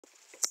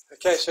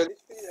Okay, so this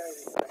video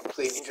is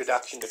basically an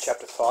introduction to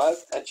Chapter 5,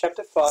 and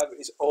Chapter 5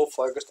 is all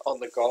focused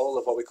on the goal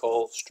of what we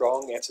call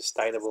strong and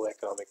sustainable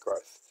economic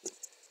growth.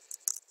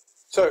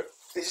 So,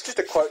 this is just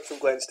a quote from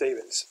Glenn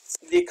Stevens.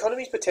 The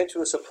economy's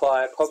potential to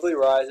supply probably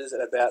rises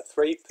at about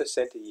 3%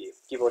 a year,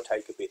 give or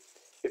take a bit.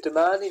 If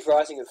demand is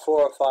rising at 4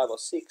 or 5 or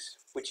 6,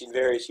 which in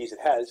various years it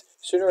has,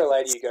 sooner or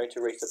later you're going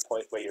to reach the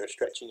point where you're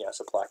stretching our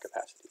supply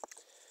capacity.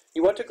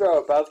 You want to grow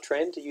above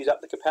trend to use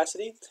up the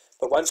capacity,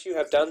 but once you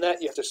have done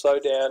that, you have to slow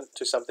down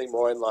to something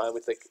more in line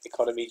with the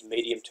economy's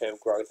medium-term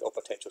growth or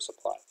potential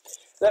supply.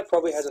 And that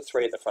probably has a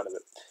 3 at the front of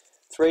it.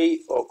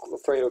 3 or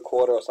 3 or a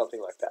quarter or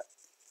something like that.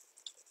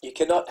 You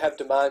cannot have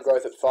demand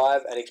growth at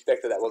 5 and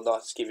expect that will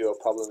not give you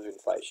a problem of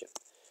inflation.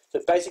 So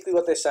basically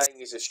what they're saying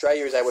is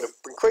Australia is able to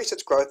increase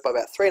its growth by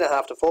about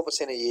 3.5 to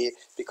 4% a year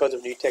because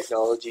of new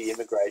technology,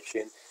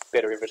 immigration,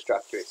 better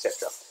infrastructure,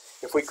 etc.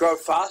 If we grow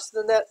faster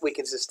than that, we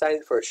can sustain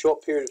it for a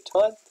short period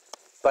of time,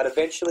 but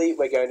eventually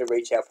we're going to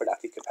reach our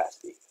productive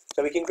capacity.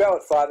 So we can grow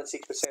at 5 and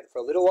 6% for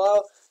a little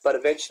while, but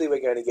eventually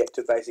we're going to get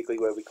to basically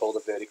where we call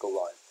the vertical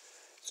line.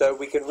 So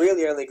we can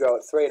really only grow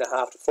at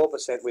 3.5 to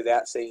 4%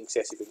 without seeing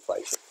excessive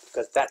inflation,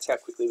 because that's how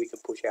quickly we can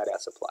push out our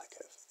supply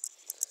curve.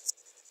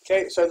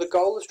 Okay, so the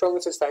goal is strong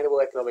and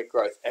sustainable economic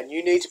growth, and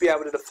you need to be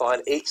able to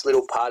define each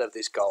little part of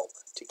this goal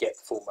to get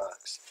full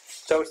marks.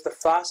 So it's the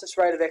fastest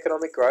rate of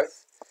economic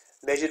growth,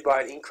 measured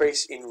by an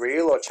increase in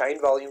real or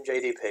chain volume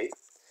GDP,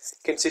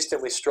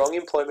 consistent with strong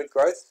employment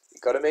growth,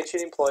 you've got to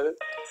mention employment,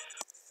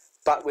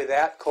 but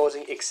without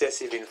causing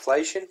excessive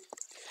inflation,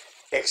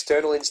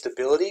 external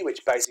instability,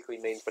 which basically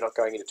means we're not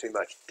going into too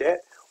much debt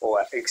or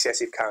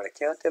excessive current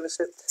account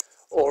deficit,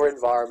 or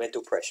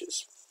environmental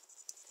pressures.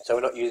 So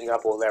we're not using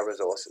up all our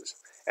resources.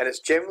 And it's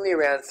generally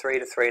around 3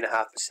 to 3.5%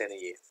 a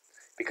year,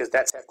 because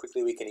that's how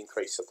quickly we can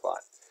increase supply.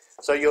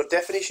 So your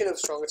definition of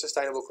strong and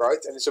sustainable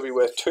growth, and this will be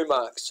worth 2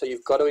 marks, so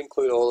you've got to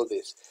include all of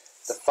this.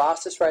 The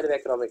fastest rate of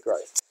economic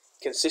growth,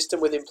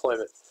 consistent with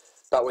employment,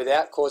 but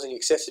without causing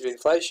excessive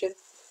inflation,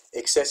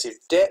 excessive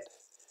debt,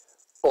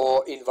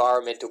 or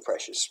environmental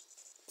pressures.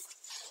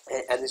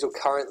 And this will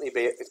currently at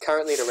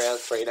around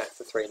 3 to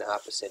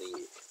 3.5% a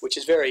year, which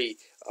is very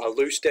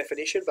loose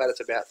definition, but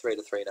it's about 3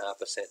 to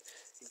 3.5%.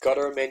 You've got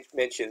to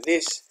mention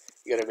this,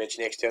 you've got to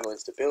mention external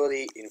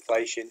instability,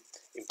 inflation,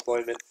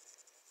 employment,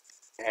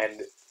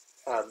 and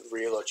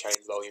real or chain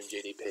volume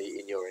GDP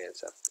in your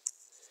answer.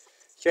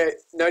 Okay,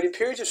 note in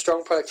periods of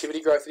strong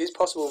productivity growth, it is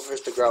possible for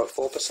us to grow at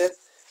 4%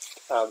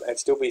 and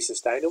still be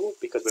sustainable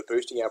because we're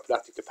boosting our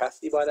productive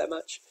capacity by that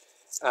much.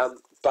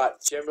 But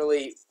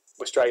generally,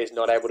 Australia is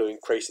not able to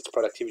increase its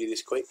productivity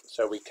this quick,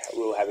 so we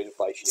will have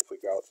inflation if we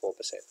grow at 4%.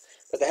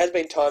 But there has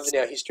been times in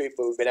our history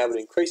where we've been able to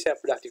increase our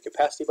productive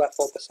capacity by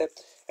 4%,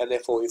 and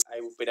therefore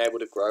we've been able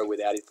to grow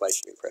without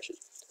inflationary pressures.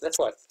 And that's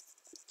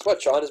why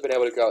China's been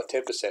able to grow at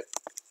 10%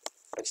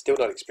 and still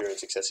not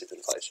experience excessive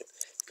inflation,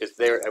 because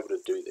they're able to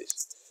do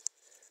this.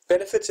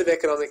 Benefits of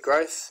economic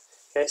growth.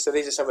 Okay, so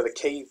these are some of the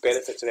key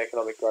benefits of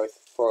economic growth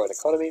for an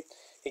economy.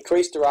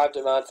 Increased derived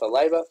demand for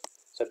labour.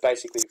 So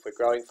basically, if we're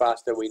growing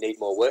faster, we need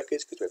more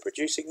workers because we're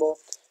producing more.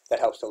 That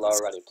helps to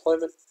lower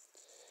unemployment.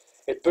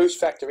 It boosts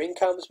factor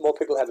incomes. More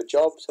people have a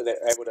job, so they're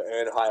able to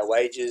earn higher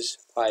wages,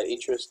 higher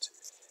interest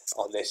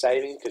on their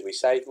savings because we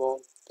save more.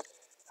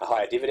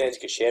 Higher dividends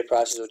because share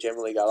prices will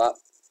generally go up.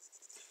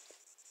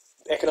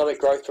 Economic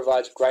growth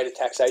provides greater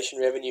taxation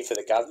revenue for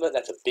the government.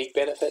 That's a big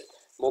benefit.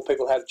 More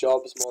people have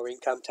jobs, more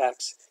income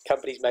tax.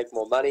 Companies make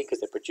more money because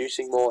they're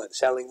producing more and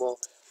selling more.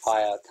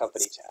 Higher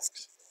company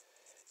tax.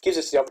 Gives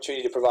us the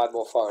opportunity to provide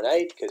more foreign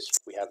aid because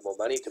we have more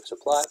money to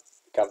supply.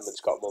 The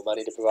government's got more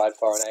money to provide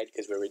foreign aid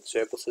because we're in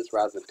surpluses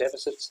rather than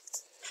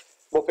deficits.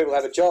 More people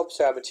have a job,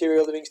 so our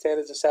material living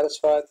standards are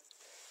satisfied.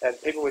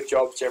 And people with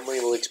jobs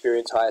generally will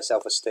experience higher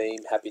self-esteem,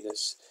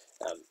 happiness,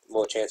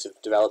 more chance of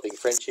developing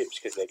friendships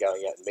because they're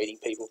going out and meeting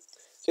people.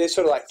 So there's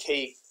sort of like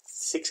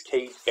 6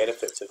 key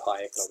benefits of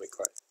high economic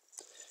growth.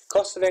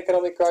 Costs of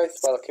economic growth,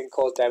 well, it can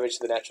cause damage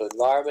to the natural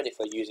environment if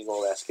we're using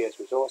all our scarce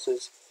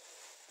resources.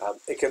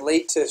 It can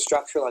lead to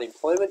structural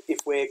unemployment. If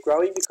we're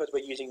growing because we're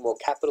using more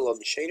capital or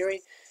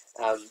machinery,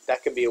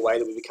 that can be a way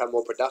that we become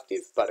more productive,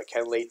 but it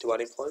can lead to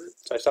unemployment.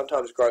 So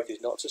sometimes growth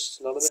is not just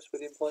synonymous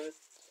with employment.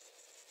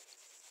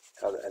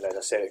 And as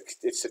I said,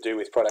 it's to do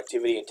with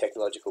productivity and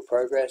technological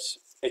progress.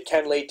 It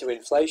can lead to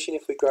inflation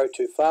if we grow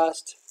too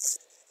fast.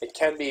 It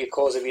can be a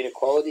cause of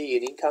inequality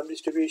in income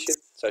distribution.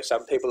 So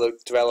some people are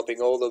developing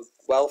all the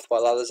wealth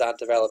while others aren't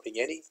developing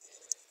any.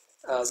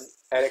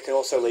 And it can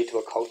also lead to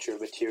a culture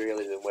of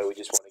materialism where we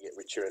just want to get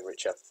richer and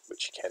richer,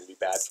 which can be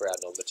bad for our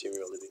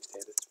non-material living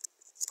standards.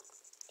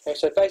 Okay,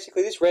 so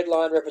basically this red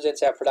line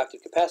represents our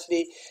productive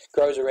capacity,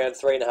 grows around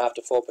 3.5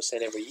 to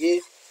 4% every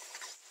year,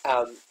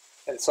 and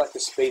it's like the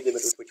speed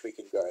limit with which we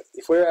can grow.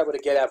 If we're able to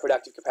get our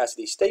productive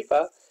capacity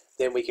steeper,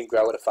 then we can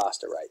grow at a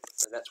faster rate,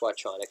 and that's why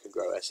China can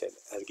grow, as I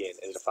said, again,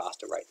 at a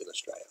faster rate than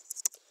Australia.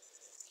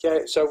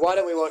 Okay, so why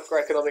don't we want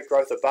economic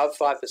growth above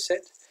 5%?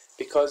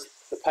 Because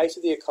the pace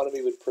of the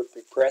economy would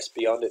progress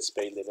beyond its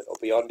speed limit or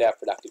beyond our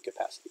productive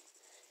capacity.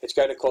 It's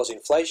going to cause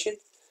inflation,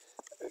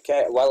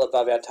 okay, well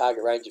above our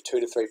target range of 2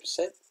 to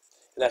 3%.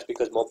 And that's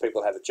because more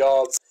people have a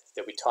job,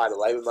 there'll be tighter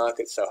labour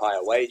markets, so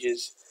higher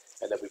wages,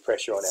 and there'll be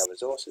pressure on our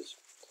resources.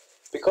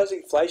 Because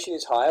inflation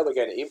is higher, we're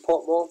going to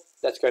import more.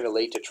 That's going to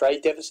lead to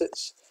trade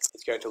deficits.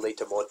 It's going to lead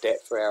to more debt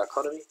for our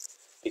economy.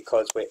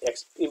 Because we're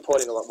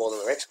importing a lot more than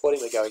we're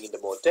exporting, we're going into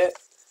more debt.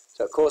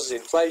 So it causes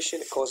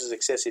inflation, it causes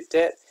excessive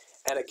debt,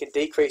 and it can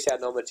decrease our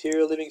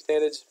non-material living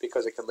standards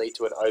because it can lead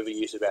to an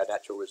overuse of our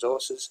natural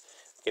resources.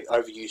 It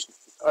can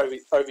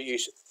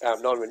overuse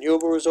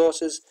non-renewable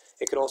resources.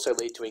 It can also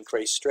lead to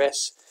increased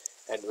stress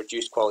and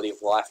reduced quality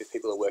of life if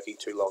people are working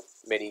too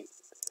many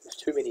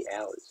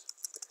hours.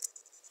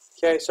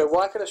 Okay, so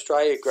why does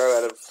Australia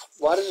grow at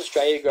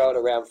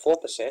around 4%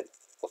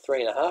 or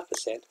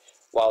 3.5%,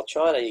 while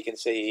China, you can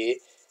see here,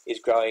 is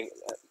growing,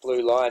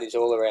 blue line is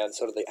all around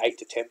sort of the 8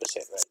 to 10%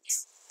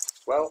 range?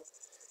 Well,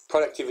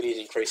 productivity is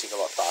increasing a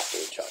lot faster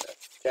in China.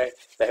 Okay,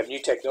 they have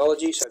new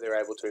technology, so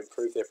they're able to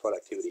improve their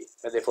productivity,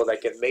 and therefore they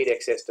can meet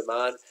excess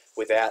demand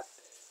with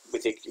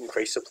the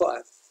increased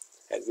supply,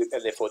 and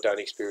therefore don't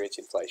experience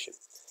inflation.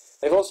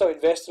 They've also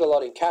invested a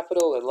lot in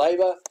capital and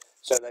labour,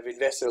 so they've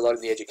invested a lot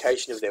in the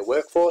education of their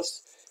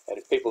workforce, and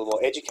if people are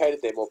more educated,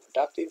 they're more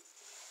productive.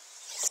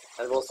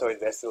 And they've also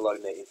invested a lot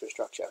in their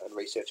infrastructure and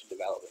research and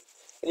development.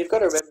 And you've got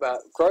to remember,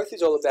 growth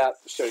is all about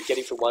sort of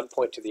getting from one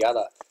point to the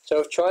other. So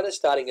if China's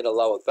starting at a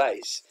lower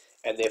base,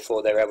 and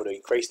therefore they're able to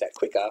increase that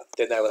quicker,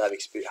 then they will have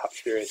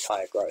experienced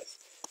higher growth.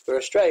 For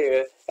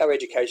Australia, our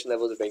education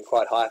levels have been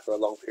quite high for a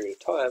long period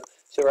of time,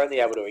 so we're only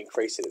able to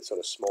increase it in sort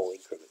of small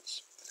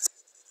increments.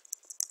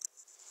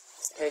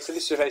 Okay, so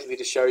this basically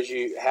just shows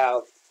you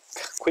how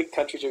quick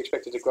countries are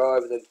expected to grow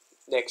over the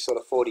next sort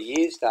of 40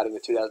 years, starting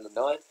with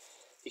 2009.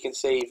 You can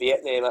see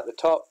Vietnam at the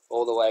top,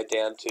 all the way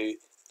down to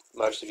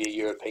most of your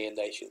European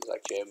nations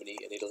like Germany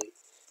and Italy,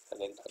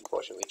 and then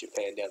unfortunately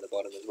Japan down the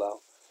bottom as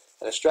well.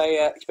 And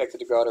Australia expected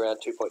to grow at around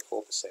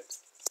 2.4%.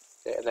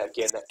 And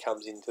again, that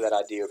comes into that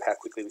idea of how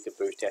quickly we can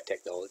boost our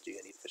technology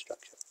and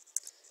infrastructure.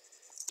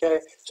 Okay,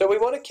 so we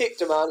want to keep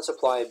demand and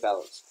supply in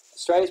balance.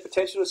 Australia's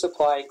potential to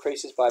supply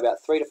increases by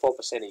about 3 to 4%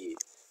 a year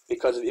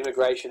because of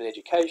immigration and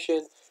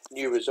education,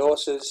 new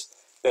resources,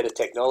 better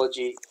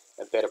technology,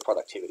 and better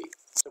productivity.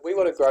 So we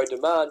want to grow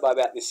demand by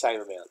about this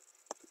same amount.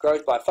 If it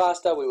grows by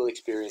faster, we will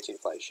experience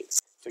inflation.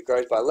 If it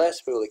grows by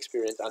less, we will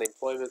experience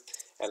unemployment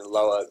and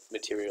lower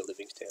material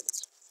living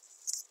standards.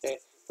 Okay?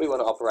 We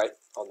want to operate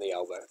on the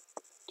elbow.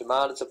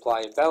 Demand and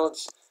supply in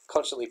balance,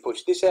 constantly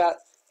push this out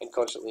and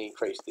constantly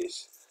increase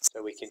this.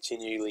 So we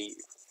continually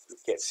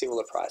get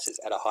similar prices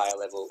at a higher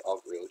level of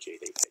real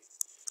GDP.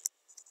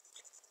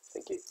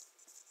 Thank you.